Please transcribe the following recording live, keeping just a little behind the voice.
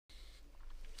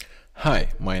Hi,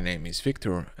 my name is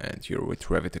Victor and you're with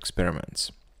Revit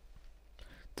Experiments.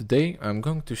 Today I'm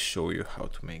going to show you how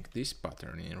to make this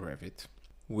pattern in Revit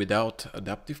without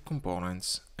adaptive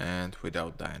components and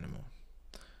without Dynamo.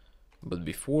 But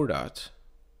before that,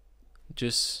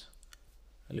 just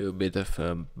a little bit of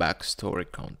a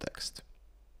backstory context.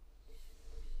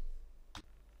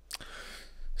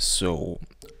 So,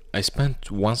 I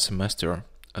spent one semester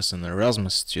as an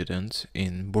Erasmus student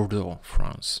in Bordeaux,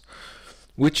 France,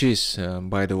 which is,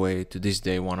 by the way, to this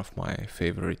day one of my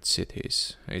favorite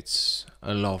cities. It's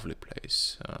a lovely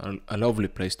place, a lovely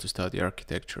place to study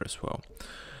architecture as well.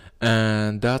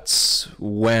 And that's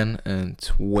when and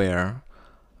where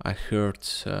I heard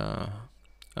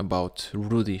about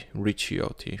Ruddy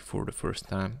Ricciotti for the first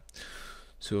time.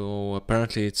 So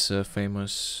apparently it's a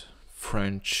famous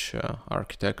French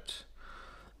architect,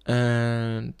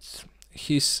 and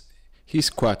he's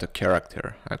quite a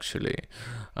character actually.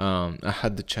 I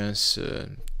had the chance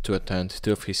to attend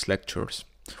two of his lectures,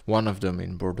 one of them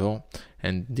in Bordeaux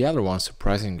and the other one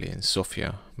surprisingly in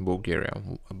Sofia, Bulgaria,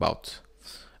 about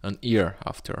an year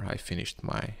after I finished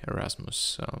my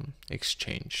Erasmus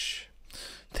exchange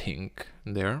thing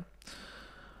there.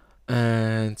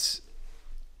 And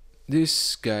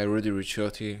this guy Ruddy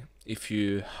Ricciotti, if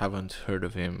you haven't heard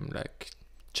of him, like,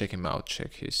 check him out,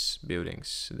 check his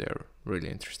buildings, they're really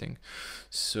interesting.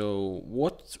 So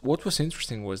what was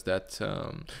interesting was that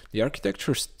the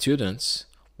architecture students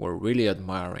were really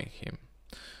admiring him,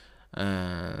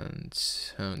 and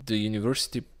the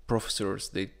university professors,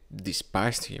 they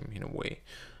despised him in a way.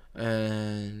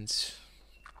 And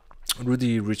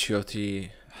Ruddy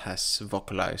Ricciotti has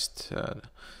vocalized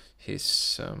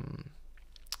his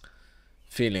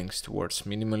feelings towards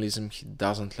minimalism. He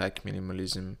doesn't like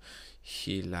minimalism.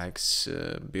 He likes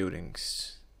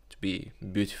buildings to be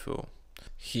beautiful.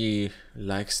 He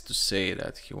likes to say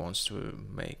that he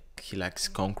likes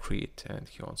concrete and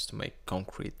he wants to make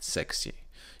concrete sexy,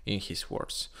 in his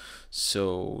words.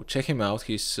 So check him out.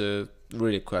 He's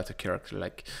really quite a character.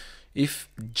 Like, if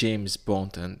James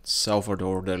Bond and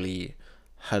Salvador Dali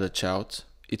had a child,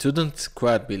 it wouldn't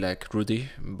quite be like Rudy,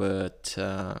 but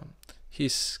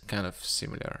he's kind of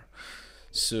similar.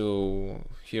 So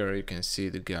here you can see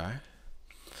the guy,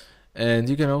 and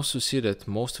you can also see that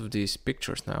most of these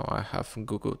pictures now I have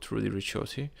googled Ruddy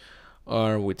Ricciotti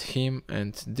are with him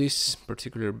and this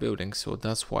particular building. So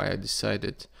that's why I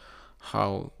decided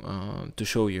how to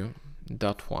show you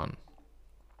that one,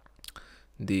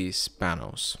 these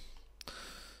panels.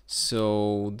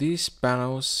 So these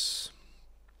panels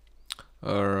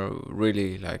are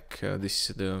really like this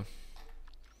is the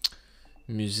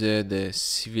Musée des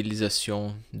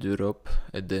Civilisations d'Europe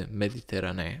et de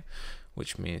Méditerranée,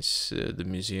 which means the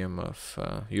Museum of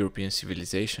European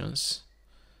Civilizations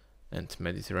and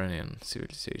Mediterranean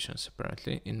Civilizations,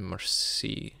 apparently, in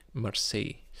Marseille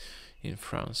in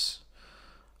France.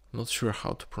 I'm not sure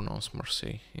how to pronounce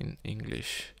Marseille in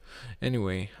English.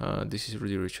 Anyway, this is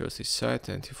Ruddy Ricciotti's site,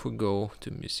 and if we go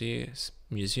to museums,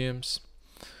 we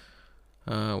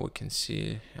can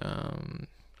see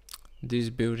this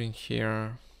building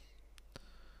here.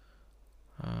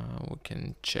 We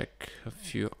can check a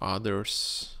few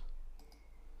others.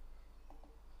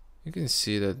 You can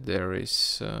see that there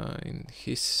is in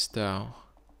his style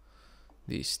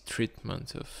this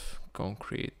treatment of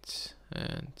concrete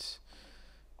and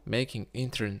making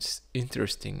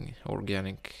interesting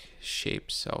organic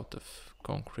shapes out of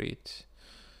concrete.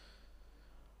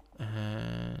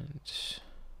 And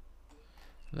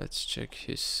let's check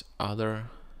his other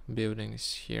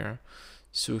buildings here.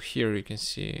 So here you can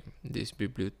see this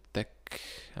bibliothèque,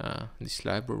 this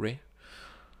library.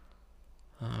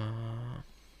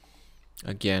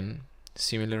 Again,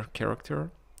 similar character,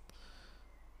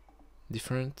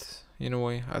 different in a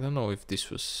way. I don't know if this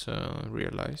was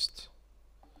realized,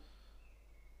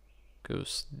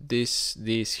 because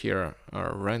these here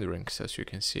are renderings, as you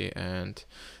can see, and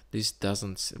this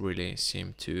doesn't really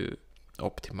seem to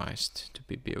optimized to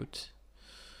be built.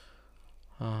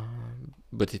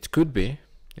 But it could be.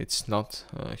 It's not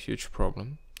a huge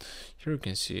problem. Here you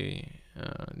can see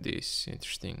these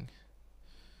interesting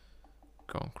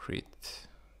concrete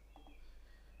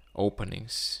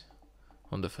openings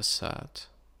on the facade.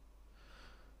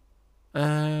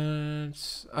 And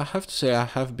I have to say I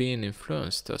have been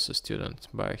influenced as a student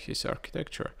by his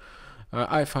architecture.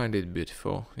 I find it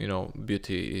beautiful. You know,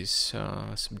 beauty is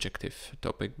a subjective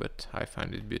topic, but I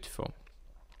find it beautiful.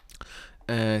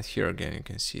 And here again you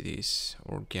can see these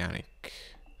organic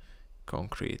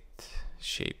concrete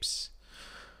shapes.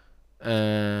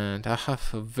 And I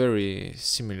have a very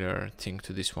similar thing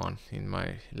to this one in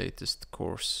my latest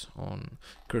course on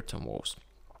curtain walls.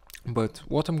 But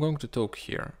what I'm going to talk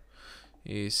here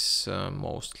is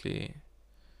mostly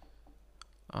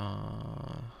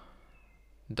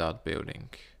that building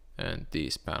and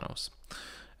these panels.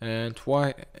 And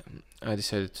why I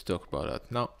decided to talk about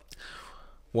that. Now,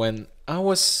 when I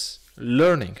was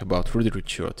learning about Ruddy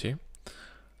Ricciotti,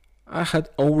 I had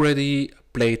already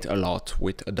played a lot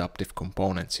with adaptive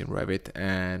components in Revit,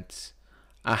 and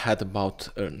I had about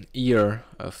a year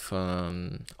of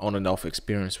on and off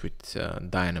experience with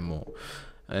Dynamo.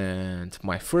 And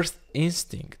my first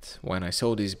instinct when I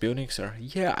saw these buildings are,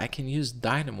 yeah, I can use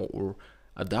Dynamo or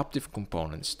adaptive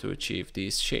components to achieve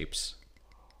these shapes.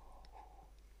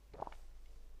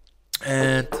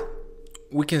 And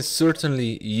we can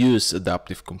certainly use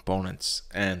adaptive components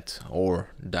and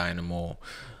or Dynamo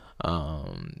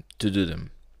to do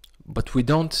them, but we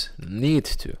don't need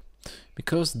to,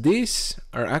 because these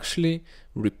are actually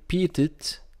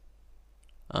repeated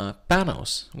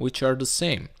panels which are the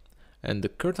same, and the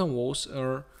curtain walls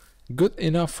are good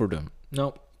enough for them.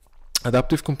 Now,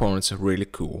 adaptive components are really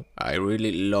cool. I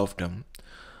really love them,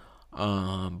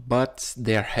 but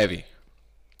they are heavy.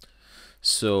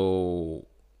 So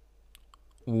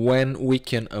when we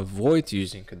can avoid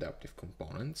using adaptive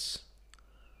components,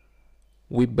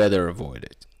 we better avoid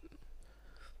it.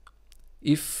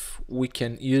 If we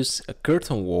can use a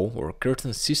curtain wall or a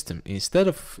curtain system instead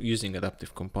of using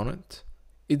adaptive component,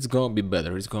 it's gonna be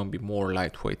better. It's gonna be more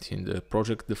lightweight in the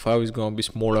project. The file is gonna be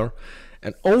smaller,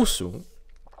 and also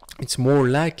it's more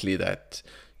likely that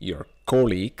your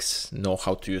colleagues know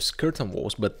how to use curtain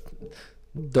walls but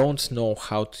don't know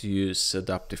how to use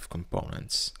adaptive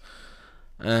components.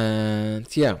 And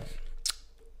yeah,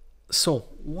 so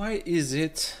why is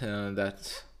it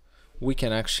that we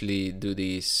can actually do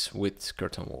this with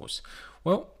curtain walls?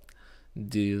 Well,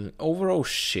 the overall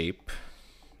shape,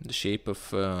 the shape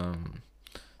of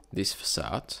this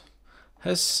facade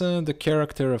has the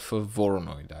character of a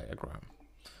Voronoi diagram.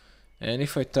 And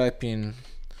if I type in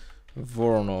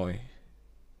Voronoi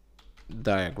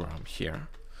diagram here,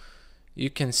 you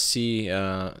can see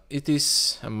it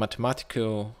is a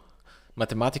mathematically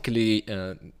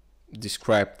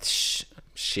described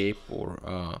shape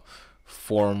or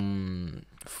forming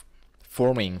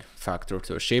factor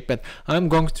to a shape, and I'm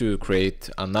going to create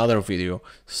another video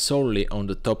solely on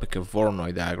the topic of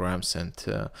Voronoi diagrams and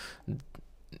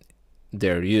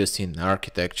their use in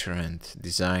architecture and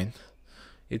design.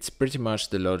 It's pretty much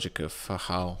the logic of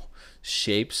how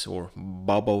shapes or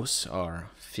bubbles are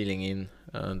filling in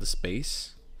the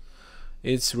space.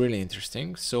 It's really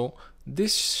interesting. So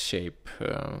this shape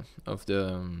of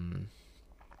the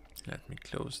let me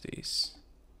close this.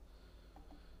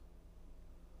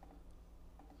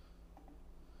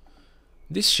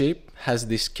 This shape has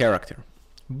this character,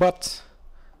 but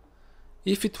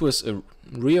if it was a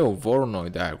real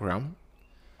Voronoi diagram,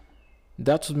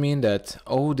 that would mean that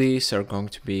all these are going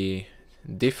to be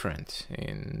different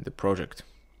in the project.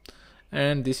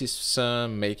 And this is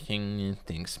making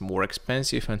things more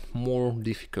expensive and more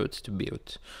difficult to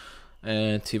build.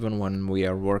 And even when we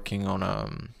are working on a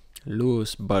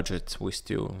loose budget, we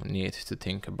still need to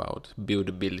think about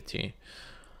buildability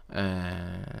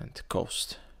and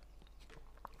cost.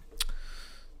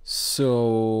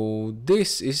 So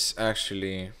this is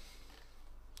actually,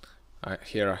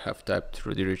 here I have typed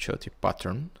Ruddy Ricciotti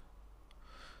pattern,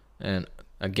 and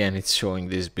again it's showing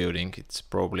this building. It's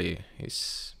probably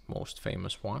his most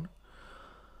famous one.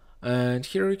 And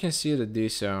here you can see that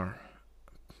these are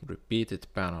repeated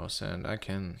panels, and I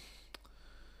can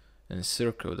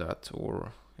encircle that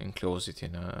or enclose it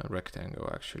in a rectangle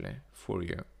actually for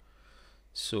you.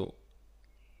 So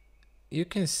you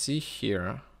can see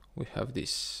here we have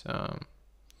this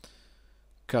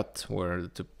cut where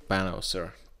the panels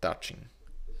are touching,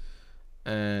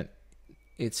 and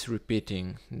it's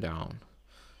repeating down.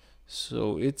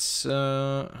 So it's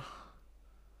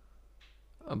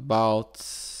about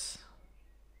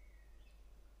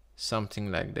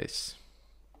something like this.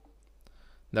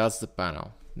 That's the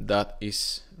panel that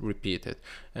is repeated,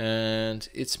 and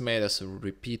it's made as a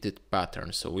repeated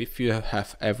pattern. So if you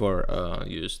have ever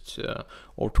used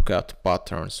AutoCAD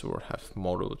patterns or have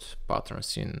modeled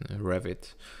patterns in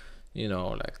Revit, you know,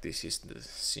 like this is the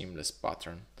seamless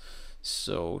pattern.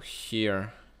 So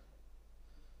here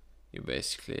you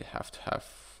basically have to have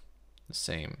the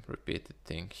same repeated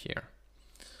thing here,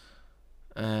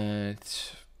 and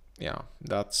yeah,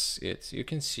 that's it. You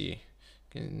can see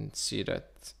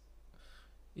that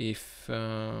if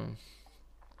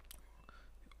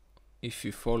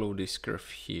you follow this curve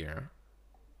here,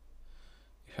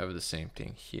 you have the same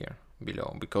thing here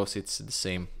below, because it's the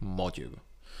same module.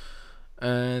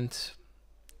 And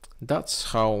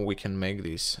that's how we can make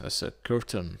this as a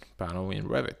curtain panel in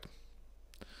Revit.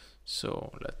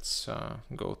 So let's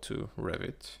go to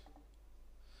Revit.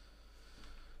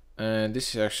 And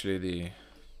this is actually the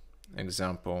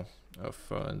example of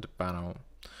the panel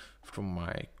from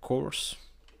my course.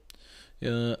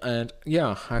 And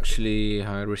yeah, actually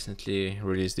I recently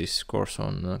released this course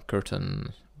on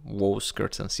curtain walls,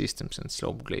 curtain systems and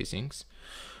slope glazings.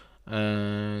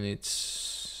 And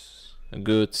it's a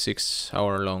good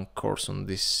 6-hour long course on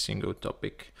this single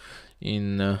topic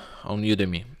on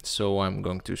Udemy. So I'm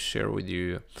going to share with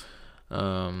you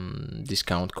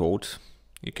discount code.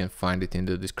 You can find it in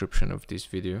the description of this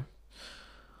video.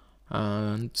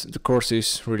 And the course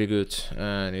is really good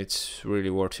and it's really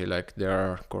worth it. Like, there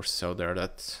are courses out there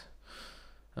that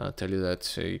tell you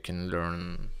that you can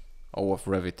learn all of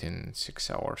Revit in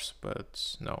 6 hours,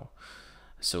 but no.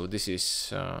 So this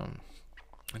is a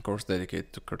course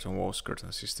dedicated to curtain walls,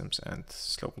 curtain systems and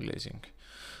slope glazing,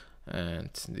 and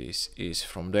this is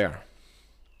from there.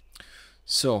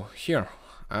 So here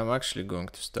I'm actually going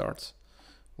to start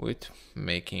with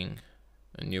making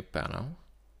a new panel,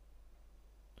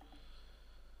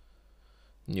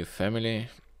 new family.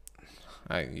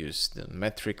 I use the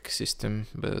metric system,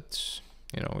 but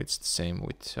you know, it's the same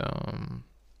with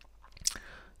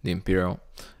the Imperial.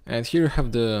 And here you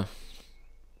have the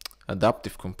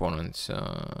adaptive components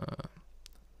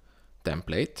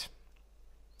template,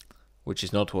 which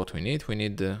is not what we need. We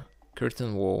need the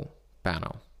curtain wall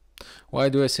panel. Why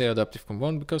do I say adaptive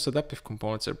component? Because adaptive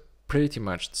components are pretty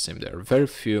much the same. There are very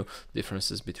few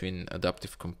differences between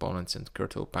adaptive components and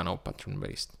curtain panel pattern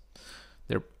based.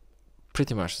 They're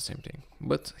pretty much the same thing,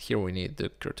 but here we need the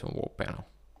curtain wall panel.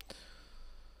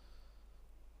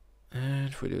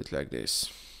 And we do it like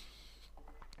this.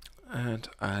 And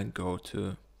I go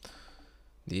to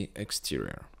the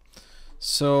exterior.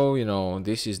 So, you know,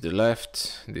 this is the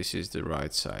left, this is the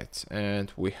right side,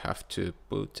 and we have to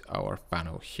put our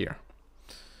panel here.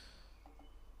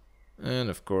 And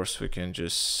of course we can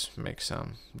just make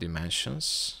some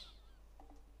dimensions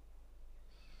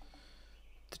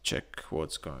to check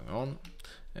what's going on.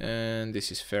 And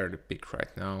this is fairly big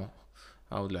right now.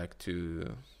 I would like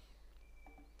to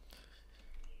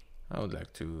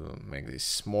make this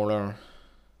smaller,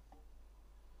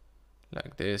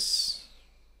 like this,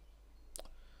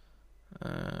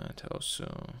 and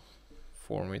also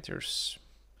 4 meters,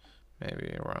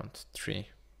 maybe around 3,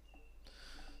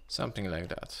 something like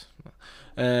that.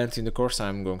 And in the course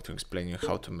I'm going to explain you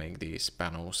how to make these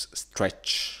panels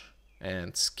stretch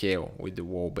and scale with the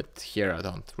wall, but here I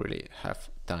don't really have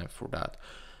time for that,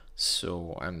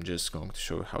 so I'm just going to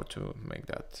show you how to make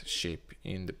that shape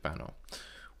in the panel.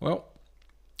 Well,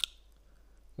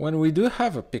 when we do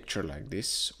have a picture like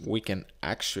this, we can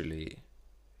actually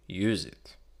use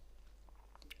it.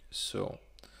 So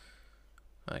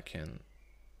I can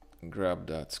grab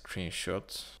that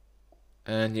screenshot,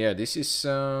 and yeah, this is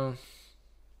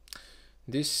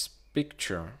this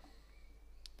picture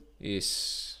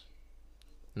is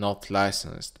not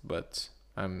licensed, but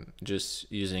I'm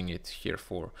just using it here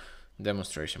for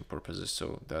demonstration purposes,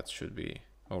 so that should be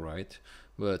alright.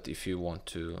 But if you want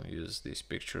to use this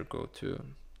picture, go to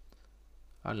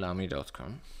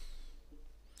alami.com.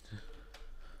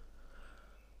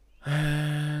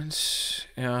 And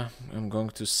yeah, I'm going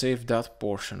to save that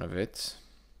portion of it.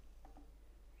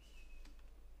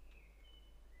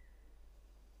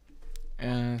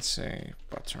 And say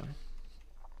pattern.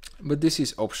 But this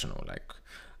is optional, like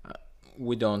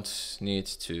we don't need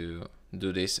to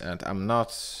do this, and I'm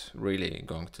not really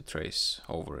going to trace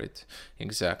over it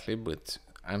exactly, but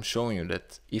I'm showing you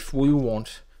that if we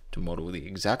want to model the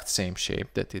exact same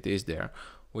shape that it is there,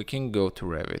 we can go to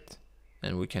Revit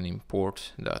and we can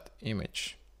import that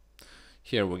image.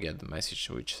 Here we get the message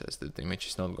which says that the image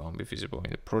is not going to be visible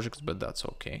in the project, but that's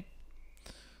okay.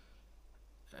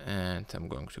 And I'm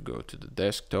going to go to the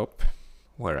desktop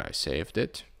where I saved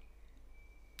it,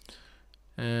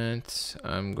 and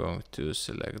I'm going to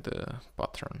select the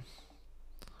pattern,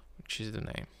 which is the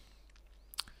name.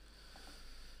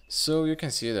 So you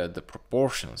can see that the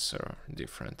proportions are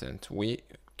different, and we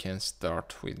can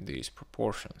start with these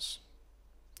proportions.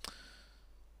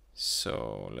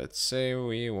 So let's say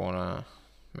we wanna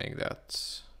make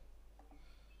that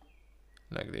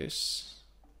like this,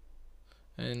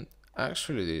 and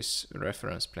actually this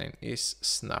reference plane is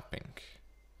snapping.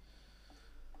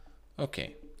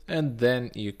 Okay, and then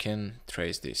you can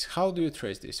trace this. How do you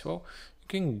trace this? Well, you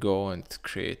can go and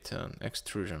create an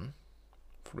extrusion,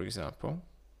 for example,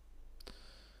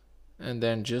 and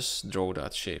then just draw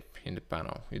that shape in the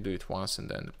panel. You do it once and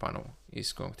then the panel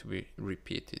is going to be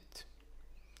repeated.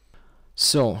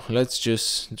 So let's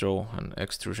just draw an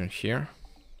extrusion here,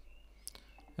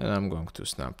 and I'm going to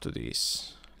snap to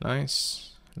these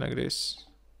lines like this,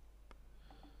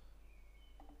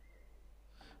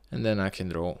 and then I can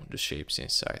draw the shapes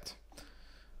inside.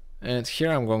 And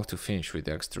here I'm going to finish with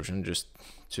the extrusion just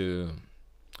to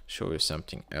show you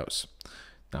something else.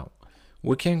 Now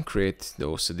we can create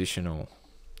those additional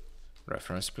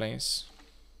reference planes.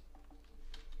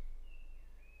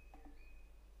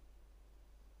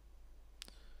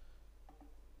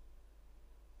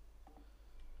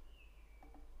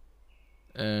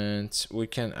 And we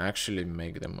can actually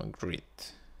make them a grid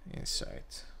inside.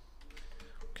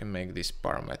 We can make this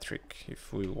parametric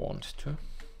if we want to.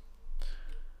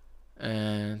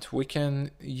 And we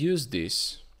can use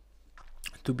this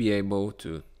to be able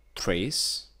to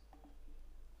trace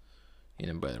in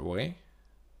a better way.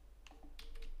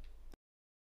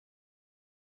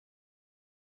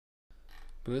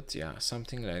 But yeah,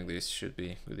 something like this should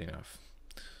be good enough.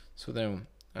 So then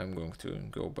I'm going to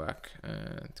go back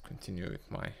and continue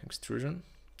with my extrusion.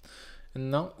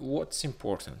 And now what's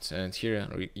important, and here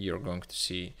you're going to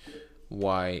see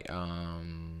why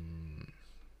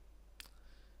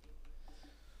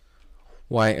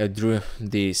I drew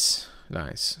these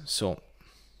lines. So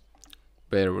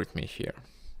bear with me here.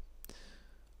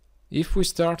 If we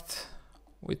start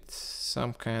with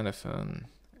some kind of an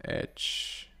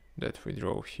edge that we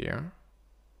draw here,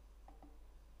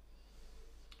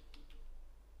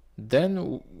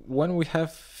 then when we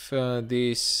have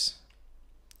these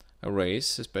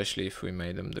arrays, especially if we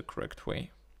made them the correct way,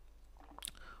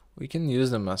 we can use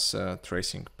them as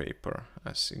tracing paper,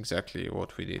 as exactly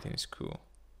what we did in school.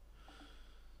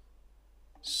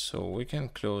 So we can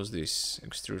close this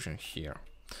extrusion here.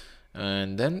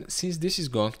 And then, since this is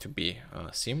going to be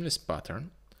a seamless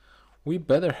pattern, we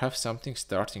better have something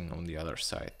starting on the other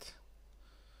side.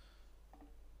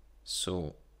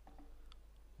 So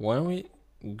when we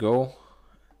go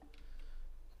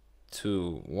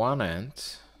to one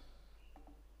end,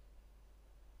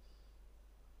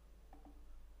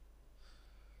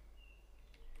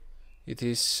 it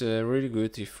is really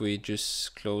good if we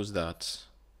just close that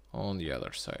on the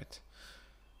other side.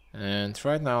 And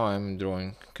right now I'm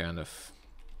drawing kind of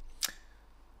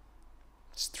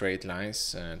straight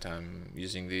lines, and I'm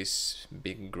using these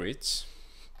big grids,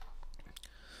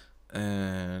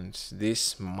 and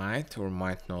this might or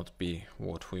might not be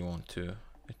what we want to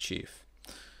achieve.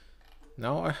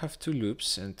 Now I have two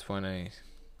loops, and when I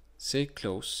say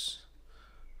close,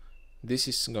 this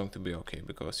is going to be okay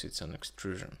because it's an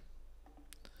extrusion.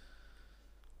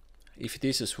 If it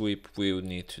is a sweep, we would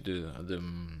need to do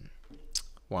them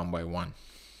one by one.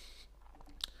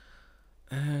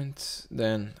 And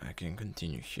then I can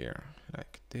continue here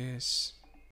like this.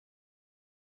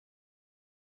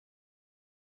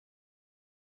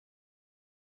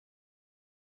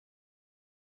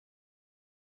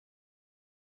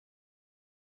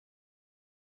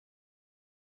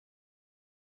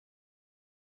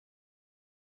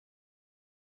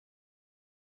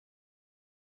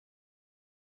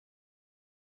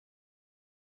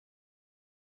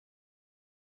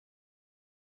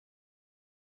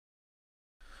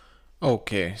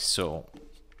 Okay, so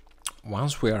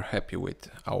once we are happy with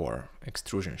our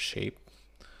extrusion shape,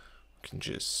 we can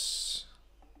just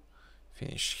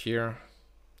finish here,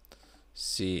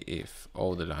 see if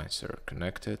all the lines are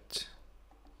connected,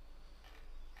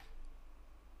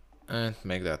 and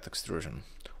make that extrusion.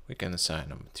 We can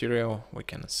assign a material, we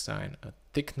can assign a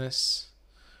thickness.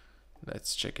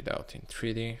 Let's check it out in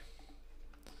 3D.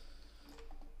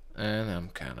 And I'm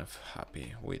kind of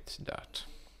happy with that.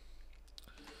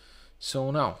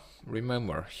 So now,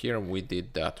 remember, here we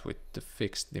did that with the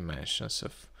fixed dimensions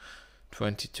of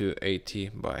 2280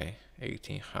 by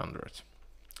 1800.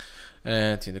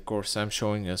 And in the course I'm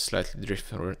showing a slightly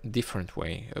different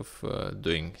way of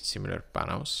doing similar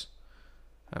panels.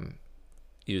 I'm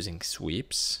using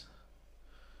sweeps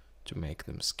to make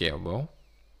them scalable.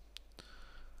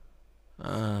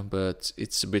 But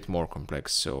it's a bit more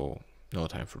complex, so no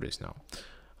time for this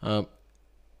now.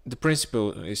 The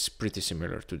principle is pretty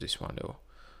similar to this one though.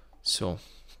 So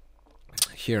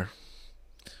here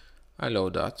I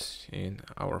load that in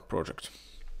our project,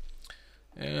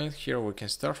 and here we can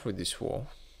start with this wall,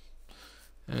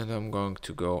 and I'm going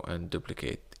to go and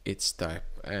duplicate its type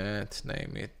and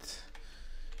name it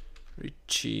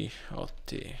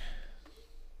Ricciotti.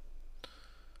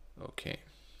 Okay.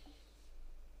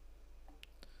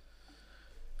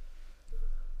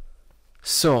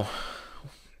 So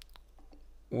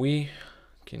we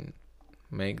can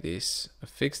make this a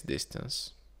fixed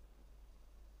distance,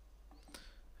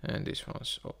 and this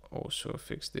one's also a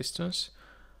fixed distance,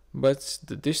 but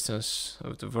the distance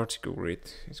of the vertical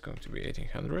grid is going to be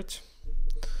 1800,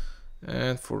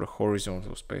 and for the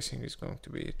horizontal spacing is going to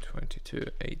be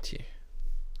 2280.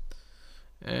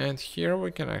 And here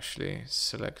we can actually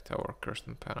select our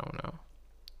custom panel now.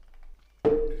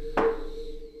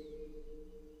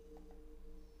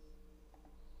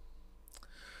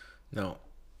 Now,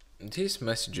 these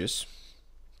messages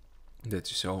that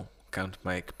you saw, can't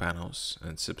make panels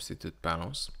and substitute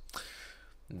panels,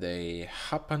 they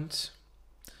happened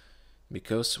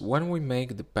because when we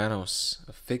make the panels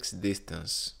a fixed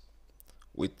distance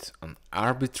with an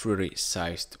arbitrary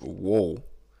sized wall,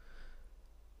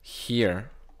 here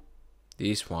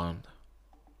this one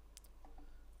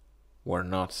were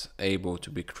not able to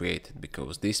be created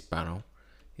because this panel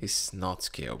is not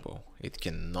scalable. It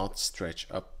cannot stretch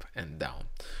up and down,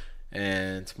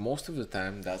 and most of the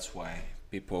time that's why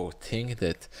people think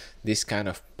that this kind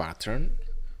of pattern,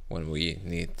 when we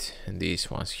need these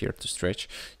ones here to stretch,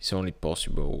 is only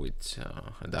possible with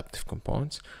adaptive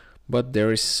components. But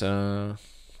there is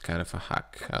kind of a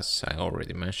hack, as I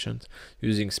already mentioned.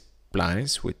 Using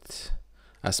splines with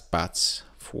as paths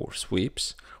for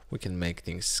sweeps, we can make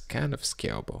things kind of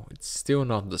scalable. It's still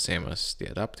not the same as the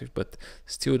adaptive, but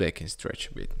still they can stretch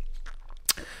a bit.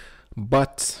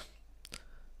 But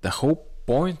the whole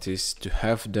point is to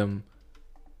have them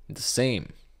the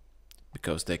same,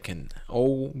 because they can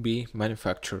all be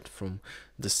manufactured from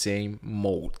the same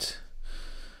mold.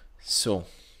 So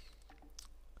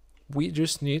we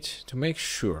just need to make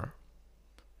sure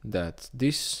that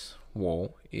this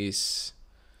wall is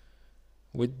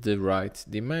with the right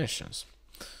dimensions.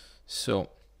 So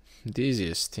the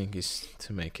easiest thing is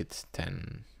to make it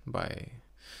 10 by,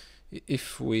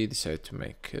 if we decide to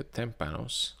make 10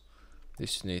 panels,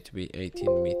 this need to be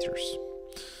 18 meters.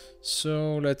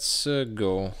 So let's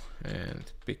go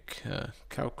and pick a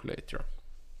calculator,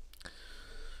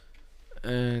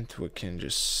 and we can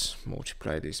just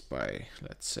multiply this by,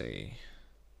 let's say,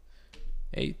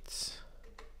 8,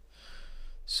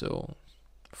 so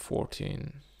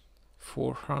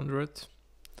 14,400,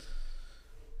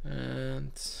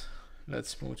 and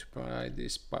let's multiply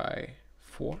this by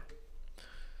 4,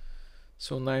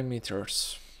 so 9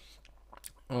 meters.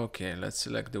 Okay, let's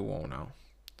select the wall now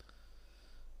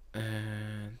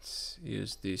and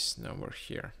use this number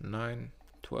here,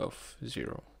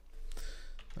 912.0,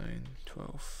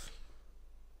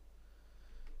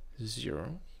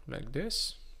 912.0, like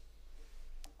this.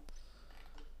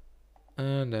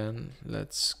 And then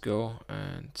let's go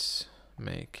and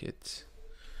make it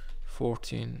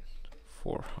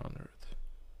 14,400.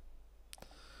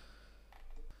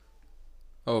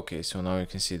 Okay, so now you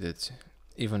can see that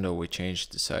even though we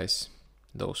changed the size,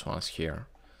 those ones here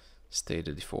stay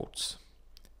the defaults,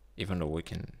 even though we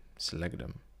can select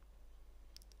them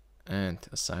and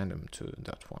assign them to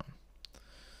that one.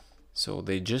 So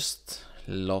they just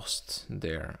lost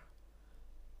their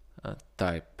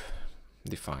type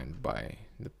defined by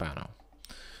the panel,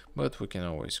 but we can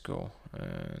always go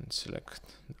and select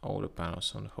all the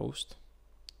panels on the host.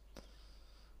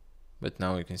 But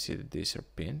now you can see that these are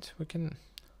pinned. We can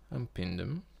unpin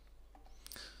them,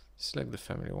 select the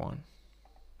family one,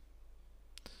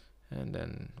 and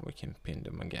then we can pin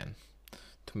them again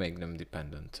to make them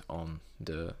dependent on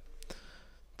the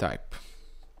type.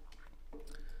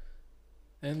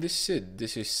 And this is it.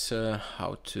 This is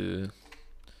how to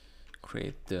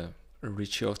create the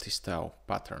Ricciotti style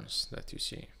patterns that you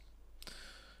see.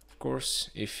 Of course,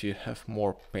 if you have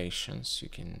more patience, you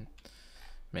can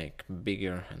make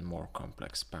bigger and more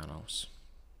complex panels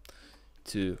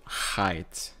to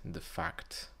hide the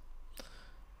fact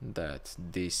that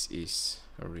this is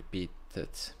a repeated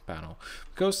panel,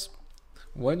 because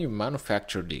when you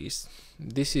manufacture this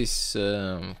is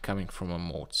coming from a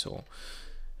mold, so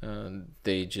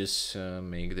they just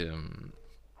make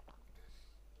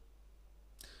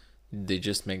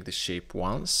the shape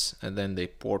once, and then they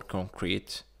pour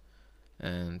concrete,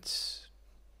 and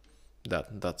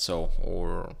that's all.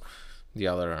 Or the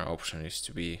other option is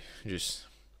to be just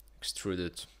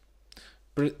extruded,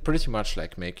 pretty much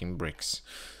like making bricks.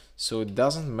 So it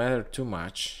doesn't matter too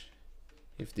much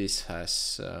if this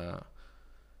has a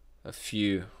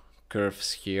few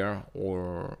curves here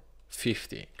or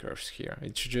 50 curves here.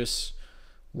 It's just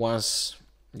once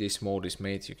this mold is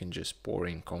made, you can just pour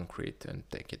in concrete and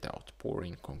take it out, pour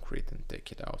in concrete and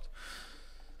take it out,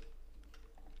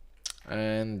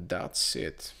 and that's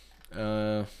it.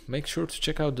 Make sure to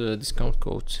check out the discount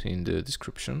code in the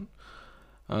description.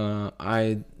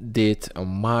 I did a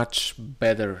much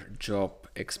better job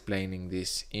explaining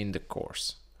this in the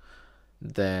course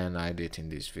than I did in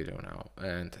this video now,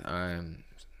 and I'm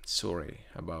sorry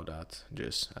about that.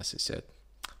 Just as I said,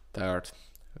 tired,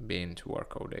 being to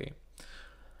work all day.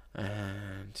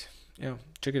 And yeah,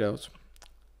 check it out.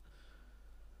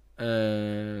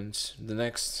 And the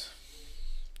next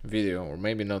video, or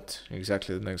maybe not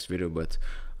exactly the next video, but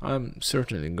I'm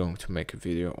certainly going to make a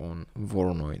video on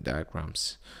Voronoi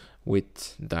diagrams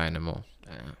with Dynamo.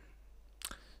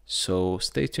 So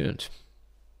stay tuned.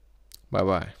 Bye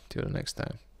bye, till the next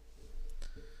time.